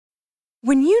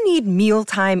When you need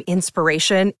mealtime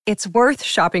inspiration, it's worth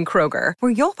shopping Kroger,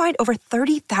 where you'll find over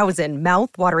 30,000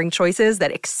 mouth-watering choices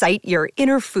that excite your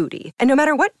inner foodie. And no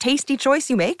matter what tasty choice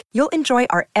you make, you'll enjoy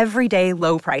our everyday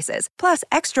low prices, plus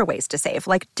extra ways to save,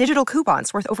 like digital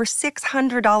coupons worth over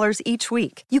 $600 each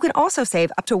week. You can also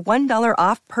save up to $1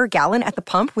 off per gallon at the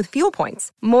pump with fuel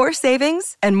points. More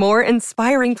savings and more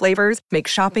inspiring flavors make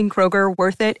shopping Kroger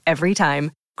worth it every time.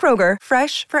 Kroger,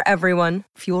 fresh for everyone.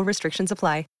 Fuel restrictions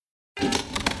apply.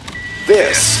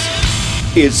 This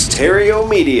is Terrio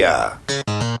Media.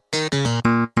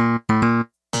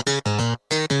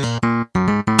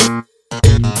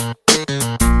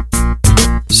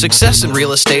 Success in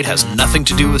real estate has nothing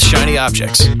to do with shiny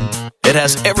objects. It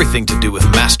has everything to do with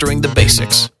mastering the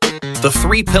basics. The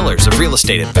 3 pillars of real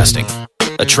estate investing: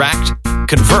 attract,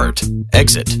 convert,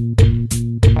 exit.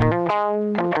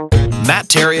 Matt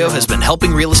Terrio has been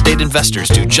helping real estate investors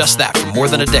do just that for more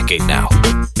than a decade now.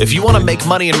 If you want to make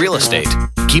money in real estate,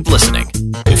 keep listening.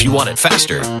 If you want it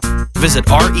faster, visit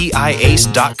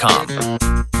reiace.com.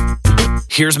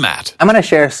 Here's Matt. I'm going to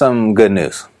share some good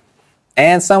news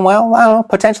and some,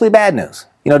 potentially bad news,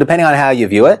 depending on how you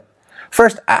view it.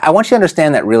 First, I want you to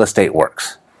understand that real estate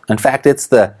works. In fact, it's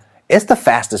the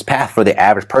fastest path for the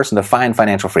average person to find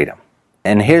financial freedom.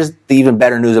 And here's the even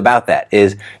better news about that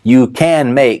is you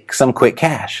can make some quick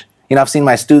cash. I've seen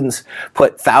my students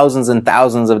put thousands and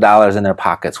thousands of dollars in their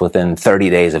pockets within 30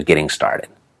 days of getting started.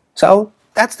 So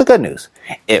that's the good news.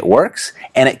 It works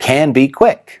and it can be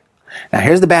quick. Now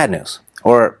here's the bad news,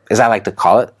 or as I like to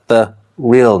call it, the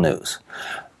real news.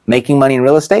 Making money in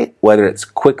real estate, whether it's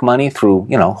quick money through,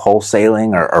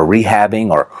 wholesaling or rehabbing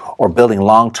or building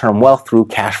long-term wealth through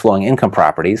cash-flowing income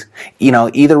properties,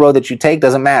 either road that you take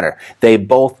doesn't matter. They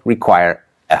both require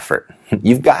effort.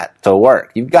 You've got to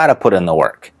work. You've got to put in the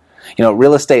work.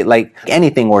 Real estate, like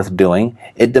anything worth doing,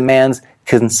 it demands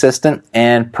consistent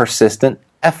and persistent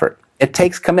effort. It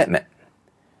takes commitment.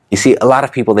 You see, a lot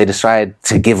of people, they decide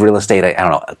to give real estate,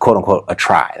 a quote unquote, a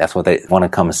try. That's what they want to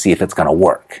come and see if it's going to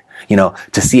work,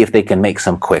 to see if they can make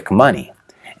some quick money.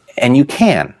 And you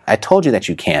can. I told you that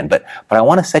you can, but I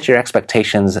want to set your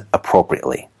expectations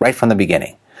appropriately right from the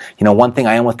beginning. One thing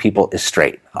I am with people is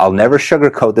straight. I'll never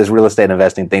sugarcoat this real estate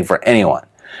investing thing for anyone.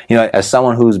 As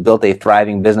someone who's built a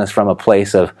thriving business from a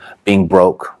place of being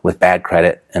broke with bad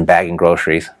credit and bagging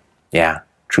groceries, yeah,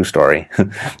 true story.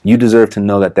 You deserve to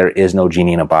know that there is no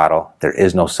genie in a bottle. There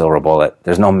is no silver bullet.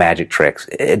 There's no magic tricks.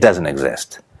 It doesn't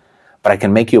exist. But I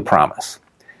can make you a promise.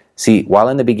 See, while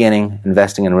in the beginning,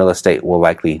 investing in real estate will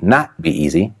likely not be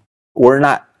easy, we're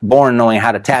not born knowing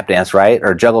how to tap dance, right?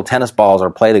 Or juggle tennis balls or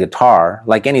play the guitar.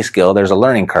 Like any skill, there's a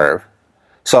learning curve.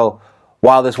 So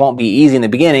while this won't be easy in the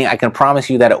beginning, I can promise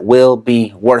you that it will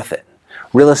be worth it.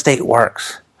 Real estate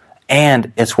works,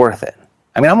 and it's worth it.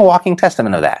 I'm a walking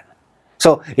testament of that.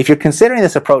 So if you're considering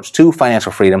this approach to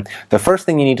financial freedom, the first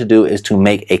thing you need to do is to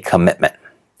make a commitment.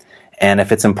 And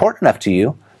if it's important enough to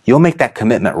you, you'll make that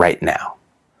commitment right now.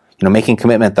 Making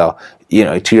commitment though,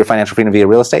 to your financial freedom via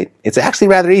real estate, it's actually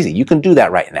rather easy. You can do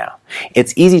that right now.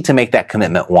 It's easy to make that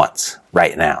commitment once,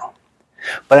 right now.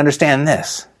 But understand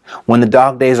this, when the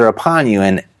dog days are upon you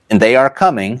and they are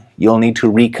coming, you'll need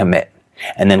to recommit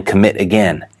and then commit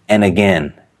again and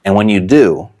again. And when you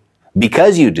do,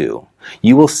 because you do,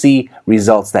 you will see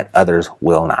results that others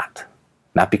will not.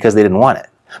 Not because they didn't want it,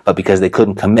 but because they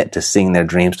couldn't commit to seeing their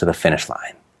dreams to the finish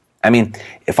line.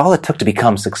 If all it took to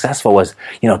become successful was,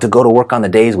 to go to work on the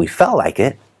days we felt like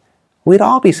it, we'd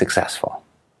all be successful.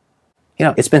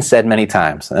 It's been said many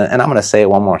times, and I'm going to say it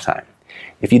one more time.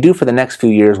 If you do for the next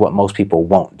few years what most people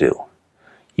won't do,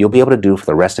 you'll be able to do for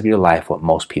the rest of your life what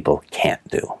most people can't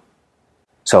do.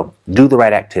 So do the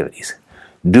right activities,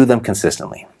 do them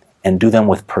consistently, and do them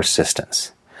with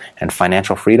persistence. And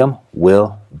financial freedom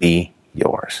will be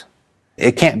yours.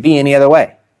 It can't be any other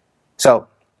way. So,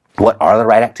 what are the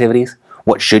right activities?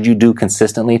 What should you do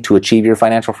consistently to achieve your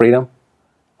financial freedom?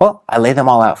 Well, I lay them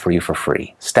all out for you for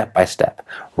free, step by step,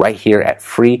 right here at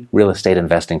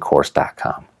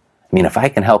freerealestateinvestingcourse.com. If I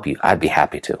can help you, I'd be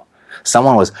happy to.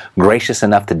 Someone was gracious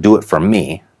enough to do it for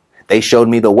me. They showed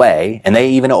me the way, and they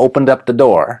even opened up the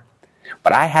door.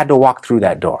 But I had to walk through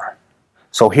that door.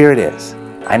 So here it is.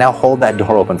 I now hold that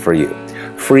door open for you.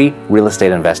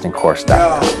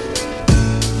 freerealestateinvestingcourse.com.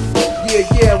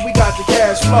 Yeah, we got the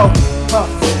cash flow.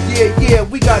 Yeah,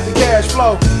 we got the cash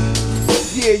flow.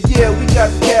 Yeah, we got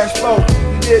the cash flow.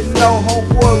 You didn't know,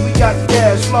 homeboy, we got the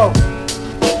cash flow.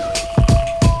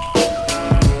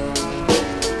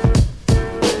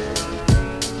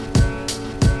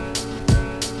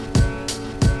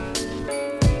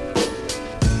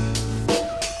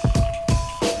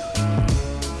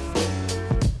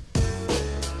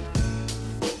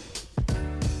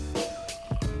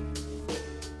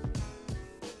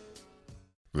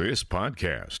 This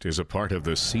podcast is a part of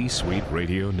the C-Suite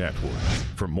Radio Network.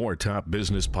 For more top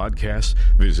business podcasts,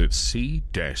 visit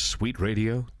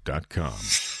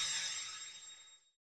c-suiteradio.com.